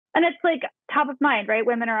And it's like top of mind, right?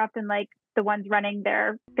 Women are often like the ones running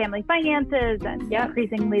their family finances and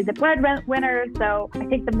increasingly the breadwinners. So I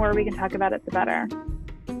think the more we can talk about it, the better.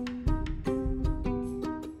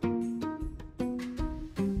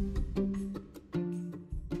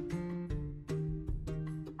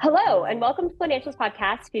 Hello, and welcome to Financials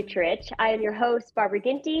Podcast, Future Rich. I am your host, Barbara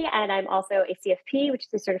Ginty, and I'm also a CFP, which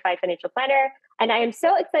is a certified financial planner. And I am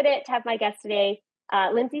so excited to have my guest today,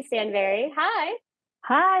 Lindsey Stanberry. Hi.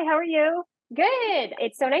 Hi, how are you? Good.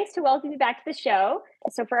 It's so nice to welcome you back to the show.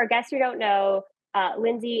 So for our guests who don't know,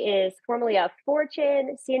 Lindsey is formerly of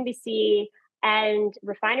Fortune, CNBC, and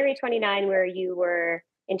Refinery 29, where you were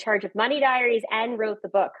in charge of Money Diaries and wrote the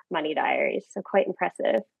book Money Diaries. So quite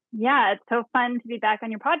impressive. Yeah, it's so fun to be back on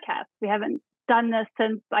your podcast. We haven't done this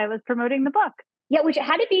since I was promoting the book. Yeah, which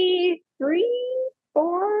had to be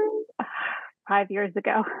 5 years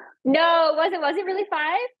ago. No, was it really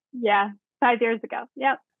 5? Yeah, 5 years ago.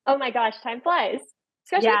 Yep. Oh my gosh, time flies,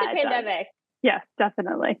 especially with the pandemic. Yes,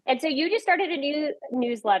 definitely. And so you just started a new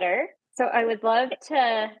newsletter. So I would love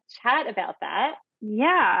to chat about that.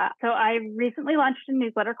 Yeah. So I recently launched a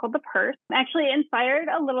newsletter called The Purse, actually inspired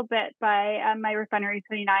a little bit by my Refinery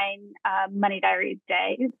 29 Money Diaries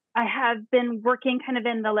day. I have been working kind of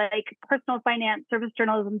in the personal finance service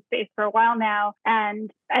journalism space for a while now.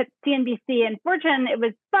 And at CNBC and Fortune, it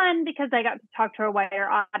was fun because I got to talk to a wider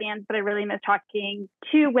audience, but I really miss talking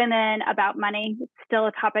to women about money. It's still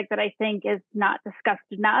a topic that I think is not discussed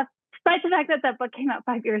enough, despite the fact that that book came out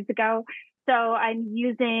 5 years ago. So I'm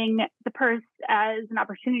using The Purse as an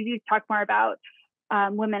opportunity to talk more about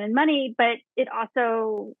women and money, but it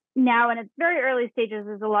also now in its very early stages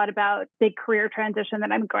is a lot about big career transition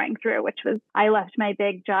that I'm going through, which was I left my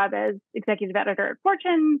big job as executive editor at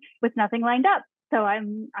Fortune with nothing lined up. So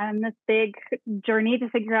I'm on this big journey to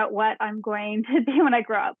figure out what I'm going to be when I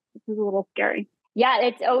grow up, which is a little scary. Yeah,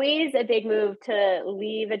 it's always a big move to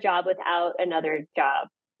leave a job without another job.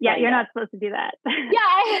 Yeah, you're not supposed to do that.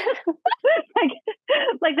 Yeah.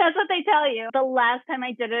 like that's what they tell you. The last time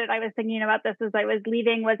I did it, I was thinking about this as I was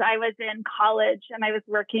leaving, I was in college and I was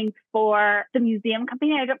working for the museum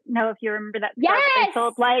company. I don't know if you remember that store. Yes!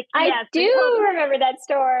 They sold remember that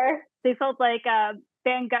store. They sold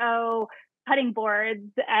Van Gogh cutting boards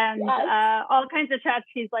and all kinds of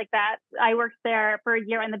tchotchkes like that. I worked there for a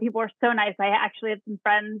year and the people were so nice. I actually have some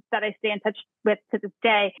friends that I stay in touch with to this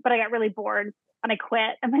day, but I got really bored. And I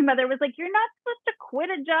quit. And my mother was like, you're not supposed to quit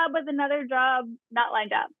a job with another job not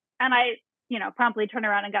lined up. And I, promptly turned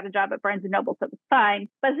around and got a job at Barnes & Noble. So it was fine.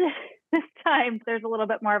 But this time there's a little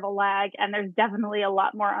bit more of a lag. And there's definitely a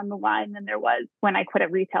lot more on the line than there was when I quit a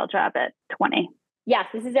retail job at 20. Yes,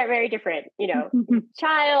 this is very different.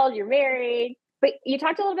 Child, you're married. But you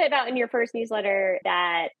talked a little bit about in your first newsletter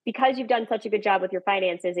that because you've done such a good job with your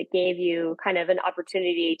finances, it gave you kind of an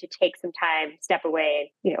opportunity to take some time, step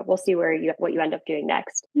away. We'll see what you end up doing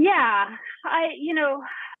next. Yeah,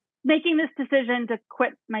 making this decision to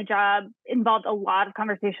quit my job involved a lot of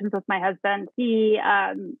conversations with my husband. He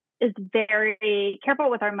is very careful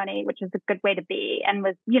with our money, which is a good way to be, and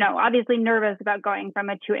was, obviously nervous about going from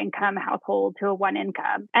a 2-income household to a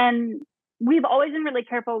 1-income. And we've always been really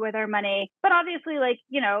careful with our money, but obviously, as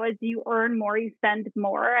you earn more, you spend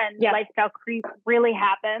more, and lifestyle creep really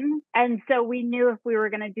happens. And so we knew if we were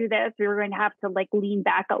going to do this, we were going to have to lean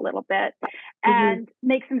back a little bit and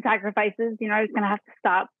make some sacrifices. I was going to have to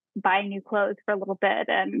stop buying new clothes for a little bit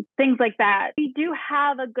and things like that. We do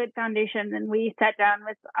have a good foundation, and we sat down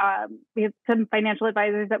with, we have some financial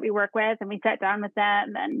advisors that we work with, and we sat down with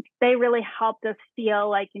them, and they really helped us feel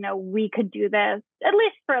like, we could do this at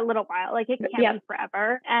least for a little while. It can't be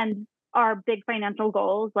forever. And our big financial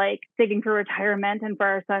goals, like saving for retirement and for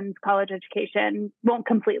our son's college education, won't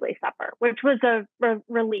completely suffer, which was a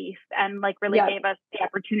relief and really gave us the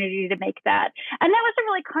opportunity to make that. And that was a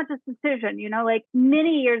really conscious decision.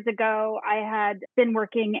 Many years ago, I had been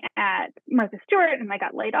working at Martha Stewart and I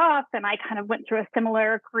got laid off, and I kind of went through a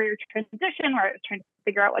similar career transition where I was trying to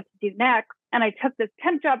figure out what to do next. And I took this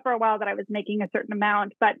temp job for a while that I was making a certain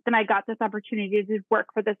amount, but then I got this opportunity to work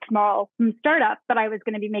for this small startup that I was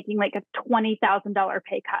going to be making a $20,000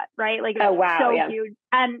 pay cut, right? Oh, wow, so huge.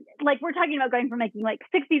 And we're talking about going from making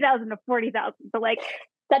 $60,000 to $40,000. So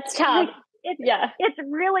that's tough. It's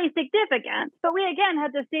really significant. But we, again,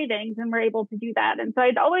 had the savings and were able to do that. And so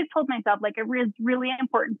I'd always told myself, it was really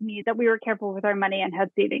important to me that we were careful with our money and had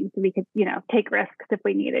savings so we could, take risks if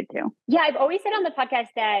we needed to. Yeah, I've always said on the podcast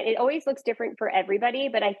that it always looks different for everybody.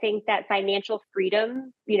 But I think that financial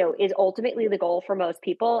freedom, is ultimately the goal for most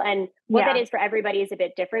people. And what that is for everybody is a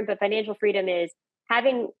bit different. But financial freedom is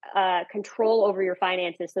having control over your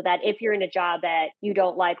finances so that if you're in a job that you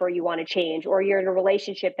don't like or you want to change, or you're in a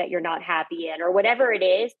relationship that you're not happy in, or whatever it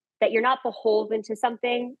is, that you're not beholden to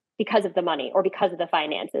something because of the money or because of the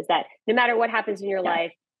finances, that no matter what happens in your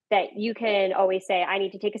life, that you can always say, I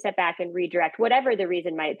need to take a step back and redirect, whatever the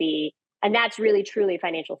reason might be. And that's really, truly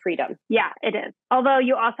financial freedom. Yeah, it is. Although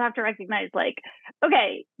you also have to recognize, like,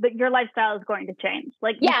 okay, but your lifestyle is going to change.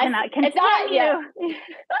 Like, you cannot continue,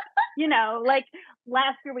 you know, like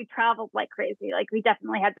last year we traveled like crazy. Like, we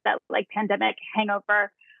definitely had that like pandemic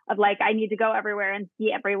hangover of like, I need to go everywhere and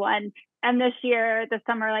see everyone. And this year, this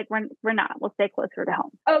summer, like we're not. We'll stay closer to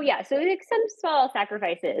home. Oh yeah, so like some small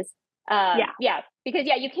sacrifices. Because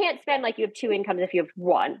you can't spend like you have two incomes if you have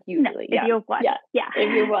one. Usually, if you have one,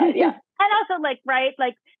 if you have one, And also, like, right,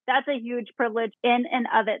 like that's a huge privilege in and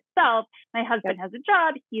of itself. My husband has a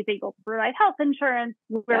job; he's able to provide health insurance.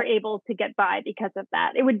 We're able to get by because of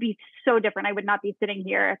that. It would be so different. I would not be sitting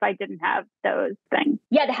here if I didn't have those things.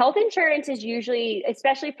 Yeah, the health insurance is usually,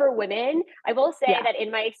 especially for women. I will say that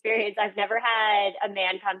in my experience, I've never had a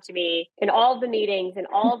man come to me in all of the meetings and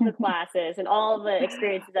all of the classes and all of the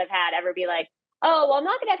experiences I've had ever be like, oh, well, I'm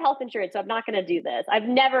not going to have health insurance, so I'm not going to do this. I've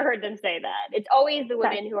never heard them say that. It's always the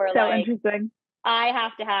women who are so like, interesting. I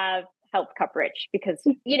have to have health coverage because,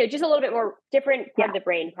 just a little bit more different part of the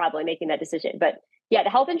brain probably making that decision. But the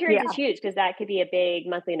health insurance is huge because that could be a big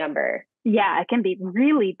monthly number. Yeah, it can be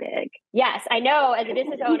really big. Yes, I know as a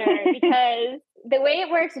business owner, because the way it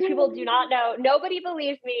works is people do not know. Nobody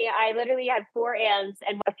believes me. I literally had 4 aunts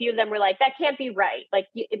and a few of them were like, that can't be right. Like,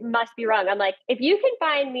 it must be wrong. I'm like, if you can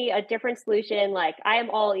find me a different solution, like I am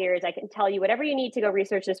all ears. I can tell you whatever you need to go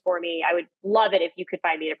research this for me. I would love it if you could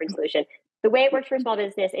find me a different solution. The way it works for small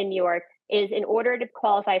business in New York is in order to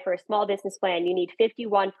qualify for a small business plan, you need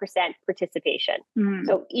 51% participation. Mm.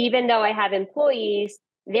 So even though I have employees,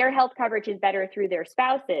 their health coverage is better through their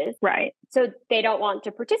spouses. Right. So they don't want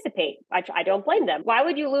to participate. I don't blame them. Why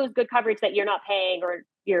would you lose good coverage that you're not paying or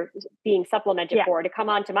you're being supplemented for to come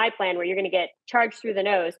onto my plan where you're going to get charged through the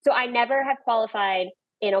nose? So I never have qualified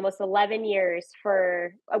in almost 11 years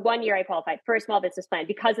for 1 year I qualified for a small business plan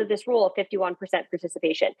because of this rule of 51%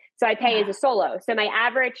 participation. So I pay as a solo. So my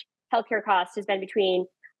average healthcare cost has been between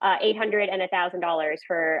 $800 and $1,000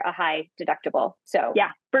 for a high deductible. So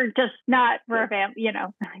for just not for a family,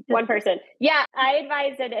 one person. Yeah, I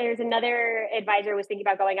advise that there's another advisor who was thinking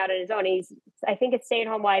about going out on his own. I think it's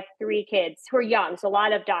stay-at-home wife, 3 kids who are young, so a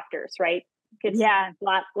lot of doctors, right? Kids, a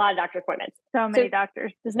lot of doctor appointments. So many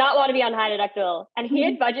doctors. Does not want to be on high deductible, and he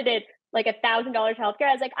had budgeted like $1,000 healthcare.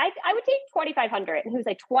 I was like, I would take $2,500, and he was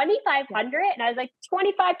like $2,500, and I was like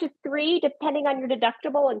 25 to 3, depending on your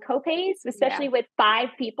deductible and copays, especially with 5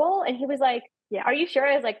 people. And he was like, are you sure?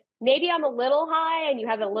 I was like, maybe I'm a little high, and you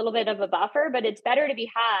have a little bit of a buffer, but it's better to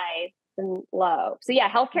be high than low. So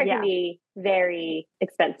healthcare can be very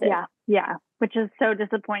expensive. Yeah, which is so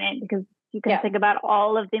disappointing because you can think about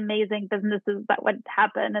all of the amazing businesses that would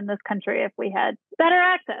happen in this country if we had better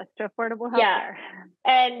access to affordable healthcare.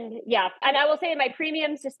 And I will say my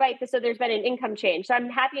premiums, despite this, so there's been an income change. So I'm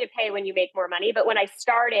happy to pay when you make more money. But when I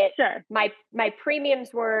started, my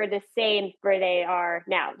premiums were the same where they are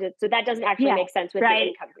now. So that doesn't actually make sense with the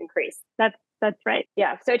income increase. That's right.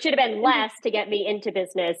 Yeah. So it should have been less to get me into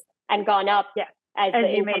business and gone up. As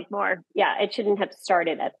you make more. Yeah, it shouldn't have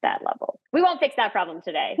started at that level. We won't fix that problem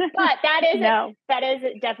today, but that is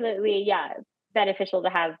definitely beneficial to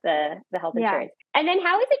have the health insurance. And then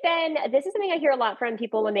how has it been? This is something I hear a lot from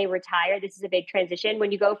people when they retire. This is a big transition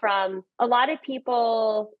when you go from a lot of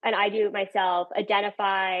people, and I do it myself,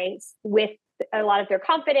 identify with a lot of their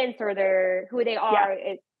confidence or who they are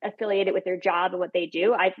affiliated with their job and what they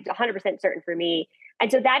do. I'm 100% certain for me.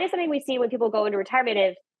 And so that is something we see when people go into retirement.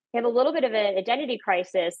 If they have a little bit of an identity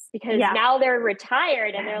crisis because now they're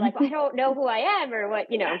retired and they're like, well, I don't know who I am or what,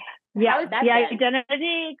 How is that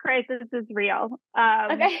identity crisis is real.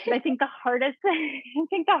 I think the hardest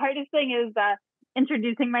thing is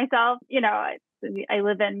introducing myself. I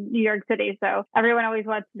live in New York City, so everyone always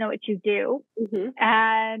wants to know what you do. Mm-hmm.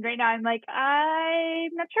 And right now I'm like, I'm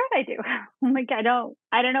not sure what I do. I'm like, I don't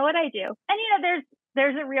know what I do. And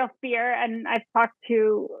there's a real fear, and I've talked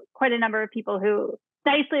to quite a number of people who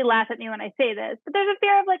nicely laugh at me when I say this, but there's a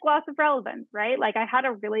fear of like loss of relevance, right? Like I had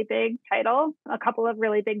a really big title, a couple of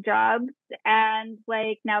really big jobs, and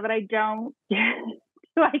like now that I don't, do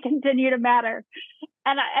I continue to matter?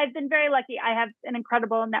 And I've been very lucky. I have an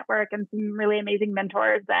incredible network and some really amazing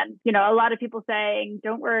mentors. And, you know, a lot of people saying,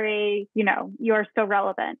 don't worry, you know, you're still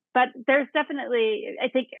relevant. But there's definitely, I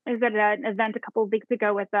think I was at an event a couple of weeks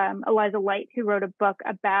ago with Eliza Light, who wrote a book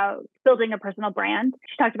about building a personal brand.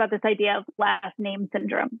 She talked about this idea of last name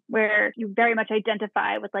syndrome, where you very much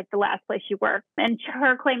identify with like the last place you work. And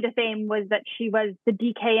her claim to fame was that she was the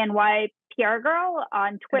DKNY PR girl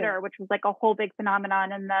on Twitter, which was like a whole big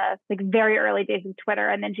phenomenon in the like very early days of Twitter.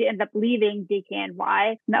 And then she ended up leaving DKNY,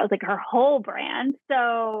 and that was like her whole brand.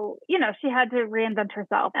 So, you know, she had to reinvent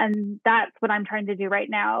herself. And that's what I'm trying to do right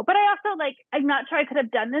now. But I also like, I'm not sure I could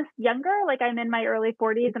have done this younger. Like I'm in my early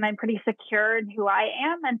 40s and I'm pretty secure in who I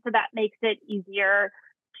am. And so that makes it easier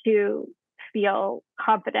to feel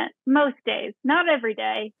confident most days, not every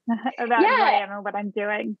day, about who I am and what I'm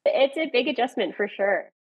doing. It's a big adjustment for sure.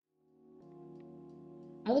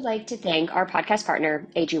 I would like to thank our podcast partner,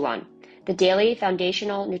 AG1, the daily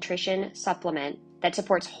foundational nutrition supplement that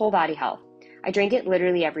supports whole body health. I drink it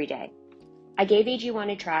literally every day. I gave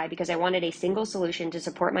AG1 a try because I wanted a single solution to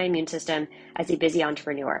support my immune system as a busy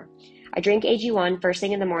entrepreneur. I drink AG1 first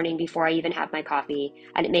thing in the morning before I even have my coffee,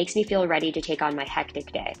 and it makes me feel ready to take on my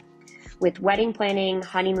hectic day. With wedding planning,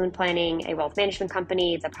 honeymoon planning, a wealth management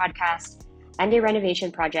company, the podcast, and a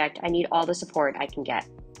renovation project, I need all the support I can get.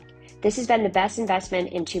 This has been the best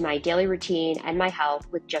investment into my daily routine and my health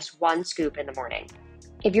with just one scoop in the morning.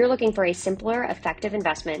 If you're looking for a simpler, effective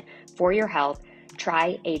investment for your health,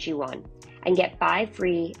 try AG1 and get 5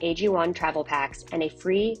 free AG1 travel packs and a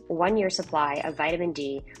free 1-year supply of vitamin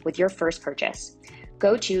D with your first purchase.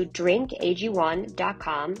 Go to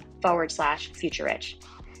drinkag1.com/futurerich.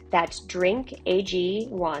 That's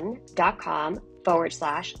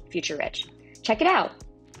drinkag1.com/futurerich. Check it out.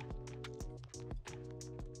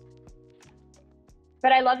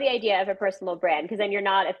 But I love the idea of a personal brand, because then you're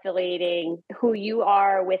not affiliating who you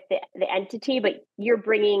are with the entity, but you're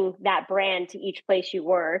bringing that brand to each place you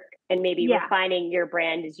work and maybe refining your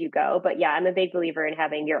brand as you go. But yeah, I'm a big believer in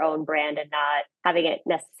having your own brand and not having it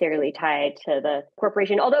necessarily tied to the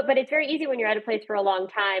corporation. But it's very easy when you're at a place for a long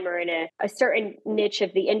time or in a certain niche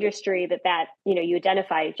of the industry that, you know, you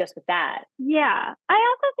identify just with that. Yeah. I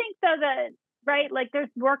also think though that, right, like there's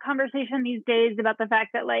more conversation these days about the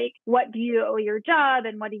fact that like, what do you owe your job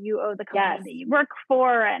and what do you owe the company that you work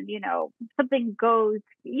for? And, you know, something goes,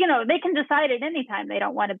 you know, they can decide at any time they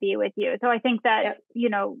don't want to be with you. So I think that, you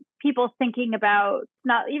know, people thinking about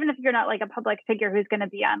not, even if you're not like a public figure who's going to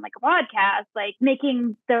be on like a podcast, like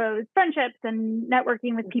making those friendships and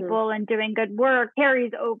networking with people and doing good work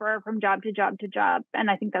carries over from job to job to job.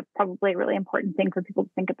 And I think that's probably a really important thing for people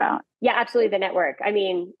to think about. Yeah, absolutely. The network. I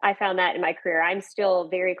mean, I found that in my career. I'm still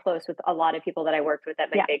very close with a lot of people that I worked with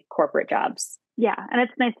at my big corporate jobs. Yeah. And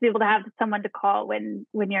it's nice to be able to have someone to call when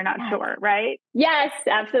you're not sure, right? Yes,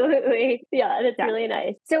 absolutely. Yeah. That's really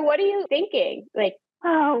nice. So what are you thinking? Like,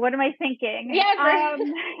 oh, what am I thinking? Yeah,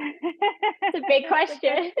 it's a big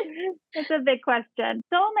question. It's a big question.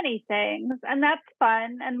 So many things. And that's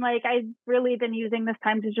fun. And like, I've really been using this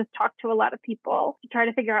time to just talk to a lot of people to try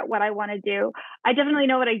to figure out what I want to do. I definitely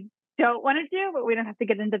know what I don't want to do, but we don't have to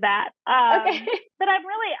get into that. Okay. But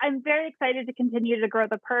I'm very excited to continue to grow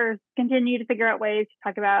the purse, continue to figure out ways to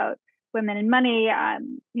talk about women and money.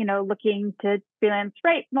 You know, looking to freelance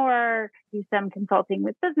write more, do some consulting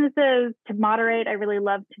with businesses, to moderate. I really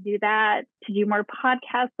love to do that, to do more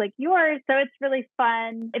podcasts like yours. So it's really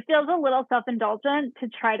fun. It feels a little self-indulgent to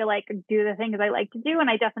try to like do the things I like to do. And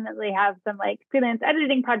I definitely have some like freelance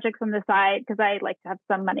editing projects on the side because I like to have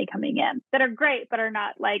some money coming in that are great, but are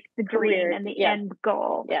not like the dream and the end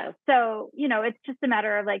goal. Yeah. So, you know, it's just a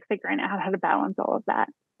matter of like figuring out how to balance all of that.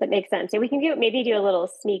 That makes sense. And we can maybe do a little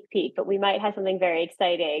sneak peek, but we might have something very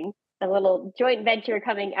exciting, a little joint venture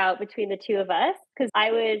coming out between the two of us, because I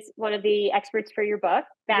was one of the experts for your book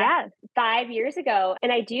back 5 years ago.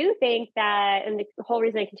 And I do think that, and the whole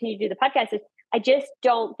reason I continue to do the podcast is I just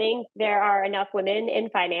don't think there are enough women in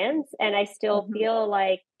finance. And I still feel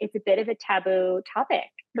like it's a bit of a taboo topic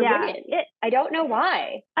for women. I don't know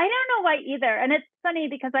why. I don't know why either. And it's funny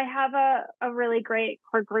because I have a really great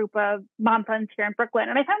core group of mom friends here in Brooklyn.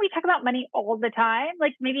 And I find we talk about money all the time,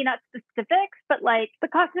 like maybe not specifics, but like the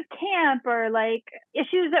cost of camp or like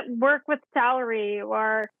issues at work with salary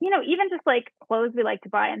or, you know, even just like clothes we like to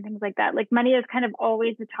buy and things like that. Like money is kind of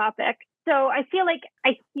always a topic. So I feel like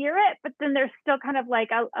I hear it, but then there's still kind of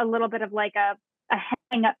like a little bit of like a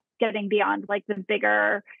hang up getting beyond like the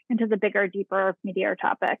bigger, deeper, meatier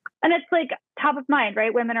topic. And it's like top of mind,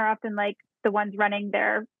 right? Women are often like the ones running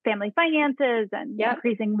their family finances and Yep.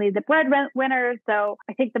 increasingly the breadwinners. So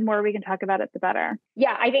I think the more we can talk about it, the better.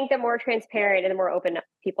 Yeah, I think the more transparent and the more open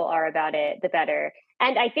people are about it, the better.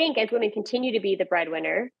 And I think as women continue to be the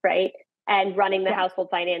breadwinner, right, and running the household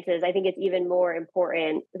finances, I think it's even more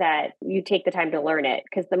important that you take the time to learn it,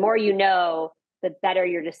 because the more you know, the better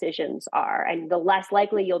your decisions are and the less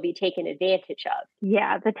likely you'll be taken advantage of.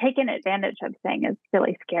 Yeah, the taken advantage of thing is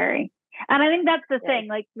really scary. And I think that's the thing.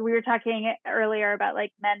 Like we were talking earlier about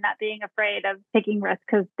like men not being afraid of taking risks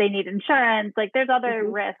because they need insurance. Like there's other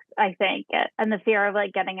risks, I think, and the fear of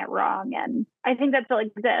like getting it wrong. And I think that still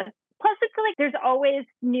exists. Plus, it's like there's always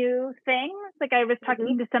new things. Like I was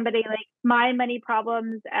talking to somebody, like my money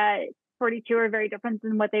problems at 42 are very different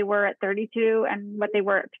than what they were at 32 and what they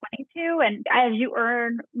were at 22. And as you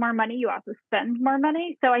earn more money, you also spend more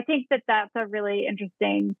money. So I think that that's a really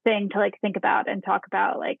interesting thing to like think about and talk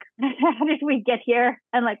about, like, how did we get here?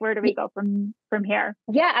 And like, where do we go from here?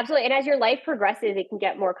 Yeah, absolutely. And as your life progresses, it can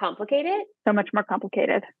get more complicated. So much more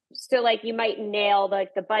complicated. So like you might nail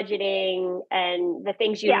like the budgeting and the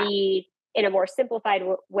things you need in a more simplified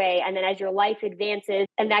way. And then as your life advances,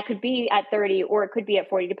 and that could be at 30 or it could be at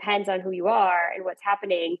 40, depends on who you are and what's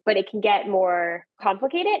happening, but it can get more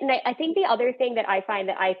complicated. And I think the other thing that I find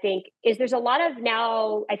that I think is there's a lot of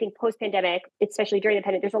now, I think post-pandemic, especially during the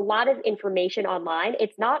pandemic, there's a lot of information online.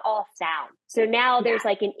 It's not all sound. So now there's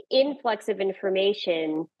like an influx of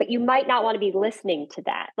information, but you might not want to be listening to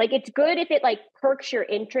that. Like it's good if it like perks your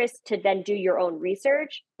interest to then do your own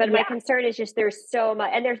research. But my concern is just there's so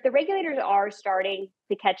much, and the regulators are starting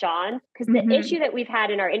to catch on, because the issue that we've had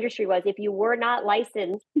in our industry was if you were not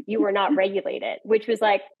licensed, you were not regulated, which was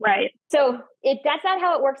like, so that's not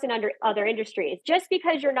how it works in other industries. Just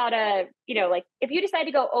because you're not like if you decide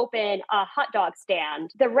to go open a hot dog stand,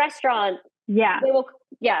 the restaurant, they will,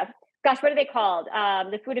 gosh, what are they called?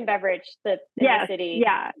 The food and beverage, in the city.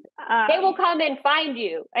 They will come and find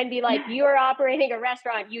you and be like, you are operating a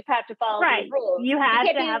restaurant. You have to follow these rules. You have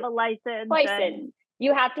to have a license.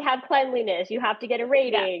 You have to have cleanliness. You have to get a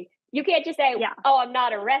rating. You can't just say, oh, I'm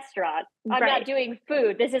not a restaurant. I'm not doing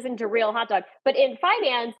food. This isn't a real hot dog. But in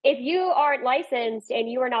finance, if you aren't licensed and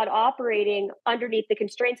you are not operating underneath the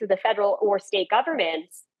constraints of the federal or state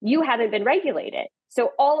governments, you haven't been regulated.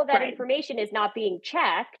 So all of that information is not being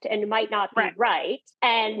checked and might not be right.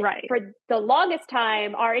 And for the longest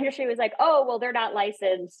time, our industry was like, oh, well, they're not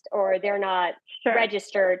licensed or they're not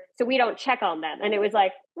registered, so we don't check on them. And it was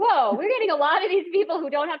like, whoa, we're getting a lot of these people who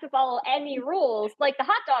don't have to follow any rules, like the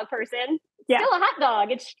hot dog person. Still a hot dog.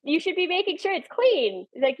 You should be making sure it's clean.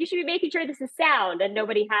 Like you should be making sure this is sound, and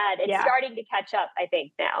nobody had. It's starting to catch up, I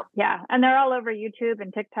think, now. Yeah. And they're all over YouTube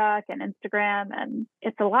and TikTok and Instagram, and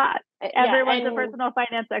it's a lot. Everyone's a personal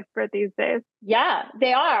finance expert these days. Yeah,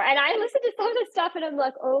 they are. And I listen to some of this stuff and I'm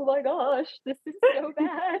like, oh my gosh, this is so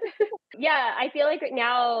bad. I feel like right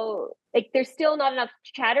now, like there's still not enough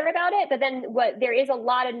chatter about it, but then there is a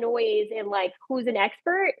lot of noise in like who's an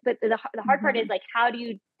expert. But the hard part is like, how do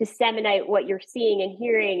you disseminate what you're seeing and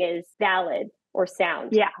hearing is valid or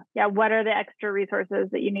sound? Yeah. What are the extra resources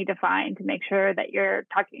that you need to find to make sure that you're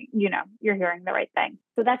talking, you're hearing the right thing?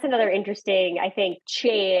 So that's another interesting, I think,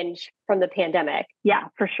 change from the pandemic. Yeah,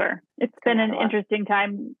 for sure. It's been an interesting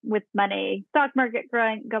time with money, stock market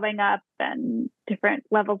going up and different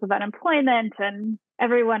levels of unemployment and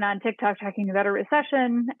everyone on TikTok talking about a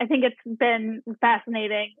recession. I think it's been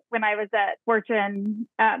fascinating when I was at Fortune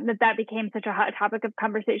that became such a hot topic of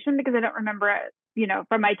conversation, because I don't remember it,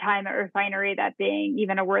 from my time at Refinery, that being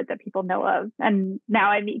even a word that people know of. And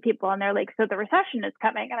now I meet people and they're like, so the recession is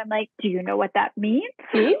coming. And I'm like, do you know what that means?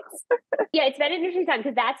 Yeah, it's been an interesting time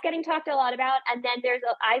because that's getting talked a lot about. And then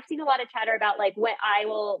I've seen a lot of chatter about like when I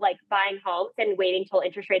will like buying homes and waiting till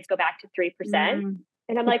interest rates go back to 3%.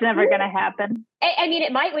 And I'm like, it's never going to happen. I mean,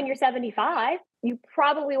 it might when you're 75. You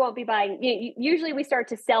probably won't be buying. Usually we start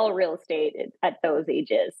to sell real estate at those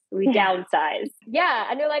ages. We downsize. Yeah.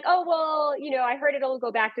 And they're like, oh, well, I heard it'll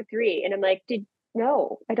go back to 3. And I'm like,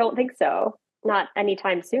 no, I don't think so. Not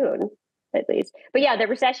anytime soon, at least. But yeah, the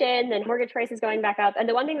recession and mortgage prices going back up. And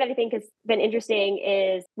the one thing that I think has been interesting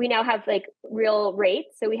is we now have like real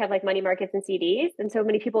rates. So we have like money markets and CDs. And so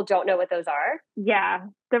many people don't know what those are. Yeah.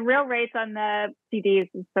 The real rates on the CDs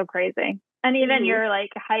is so crazy. And even your like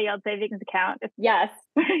high yield savings account. It's nice.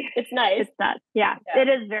 It's nuts. Yeah, it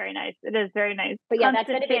is very nice. It is very nice. But yeah, that's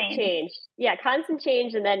been a big change. Yeah, constant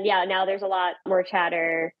change. And then, now there's a lot more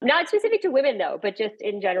chatter, not specific to women though, but just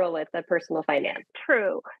in general with the personal finance.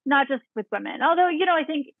 True. Not just with women. Although, I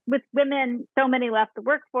think with women, so many left the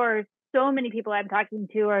workforce. So many people I'm talking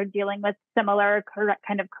to are dealing with similar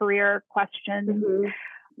kind of career questions.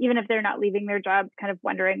 even if they're not leaving their jobs, kind of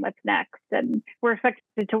wondering what's next. And we're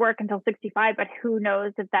expected to work until 65, but who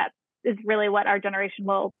knows if that is really what our generation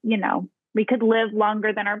will, we could live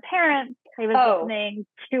longer than our parents. I was listening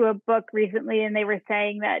to a book recently and they were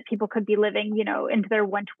saying that people could be living, into their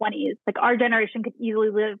 120s. Like our generation could easily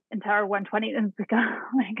live into our 120s. And it's like, oh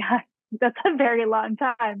my God, that's a very long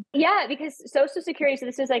time. Yeah, because Social Security, so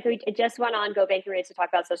this is like, we just went on Go Banking Rates to talk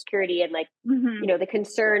about Social Security and like, the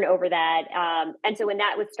concern over that. And so when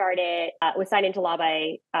that was started, was signed into law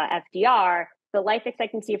by FDR, the life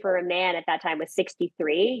expectancy for a man at that time was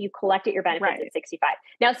 63. You collected your benefits at 65.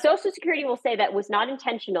 Now, Social Security will say that was not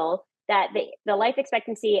intentional, that the life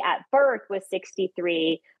expectancy at birth was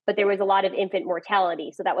 63, but there was a lot of infant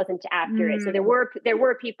mortality. So that wasn't accurate. So there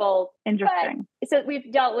were people. Interesting. So we've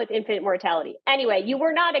dealt with infant mortality. Anyway, you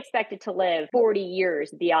were not expected to live 40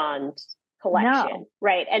 years beyond collection.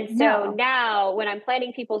 Right. And so now when I'm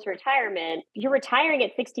planning people's retirement, you're retiring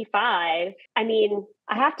at 65. I mean,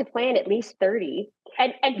 I have to plan at least 30.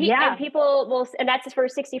 And people will, and that's for a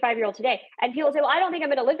 65-year-old today. And people say, well, I don't think I'm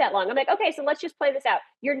going to live that long. I'm like, okay, so let's just play this out.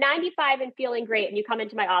 You're 95 and feeling great. And you come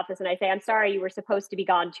into my office and I say, I'm sorry, you were supposed to be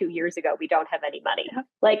gone 2 years ago. We don't have any money.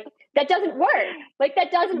 Like that doesn't work.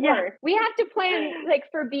 Work. We have to plan like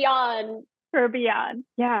for beyond.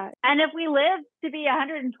 Yeah. And if we live to be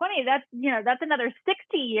 120, that's another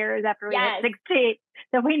 60 years after we hit 60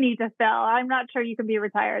 that we need to fill. I'm not sure you can be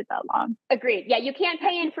retired that long. Agreed. Yeah. You can't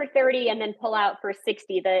pay in for 30 and then pull out for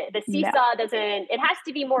 60. The seesaw it has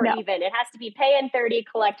to be more even. It has to be pay in 30,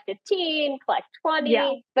 collect 15, collect 20.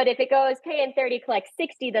 Yeah. But if it goes pay in 30, collect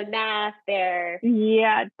 60, the math there.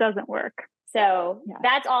 Yeah, it doesn't work. So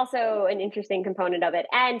that's also an interesting component of it.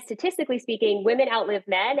 And statistically speaking, women outlive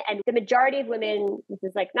men, and the majority of women, this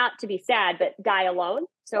is like not to be sad, but die alone.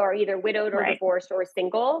 So are either widowed or divorced or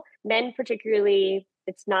single. Men particularly,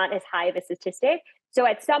 it's not as high of a statistic. So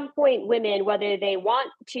at some point, women, whether they want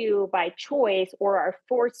to by choice or are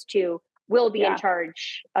forced to, will be in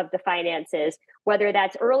charge of the finances, whether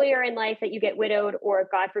that's earlier in life that you get widowed or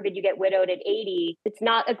God forbid you get widowed at 80, it's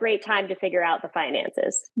not a great time to figure out the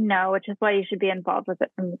finances. No, which is why you should be involved with it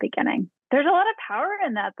from the beginning. There's a lot of power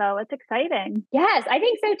in that though. It's exciting. Yes, I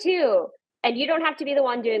think so too. And you don't have to be the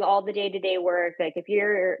one doing all the day-to-day work. Like if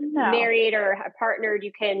you're married or partnered,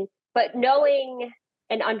 you can, but knowing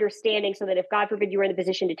and understanding so that if God forbid you were in the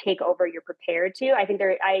position to take over, you're prepared to. I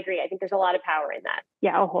agree. I think there's a lot of power in that.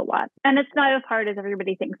 Yeah, a whole lot. And it's not as hard as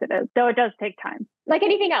everybody thinks it is. So it does take time. Like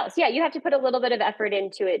anything else. Yeah, you have to put a little bit of effort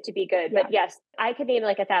into it to be good. But yes, I could name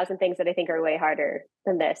like 1,000 things that I think are way harder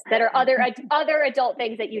than this, that are other adult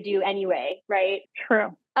things that you do anyway, right? True.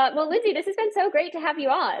 Well, Lindsey, this has been so great to have you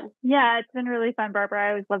on. Yeah, it's been really fun, Barbara. I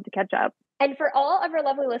always love to catch up. And for all of our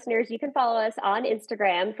lovely listeners, you can follow us on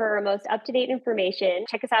Instagram for our most up-to-date information.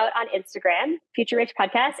 Check us out on Instagram, Future Rich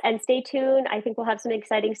Podcast, and stay tuned. I think we'll have some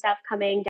exciting stuff coming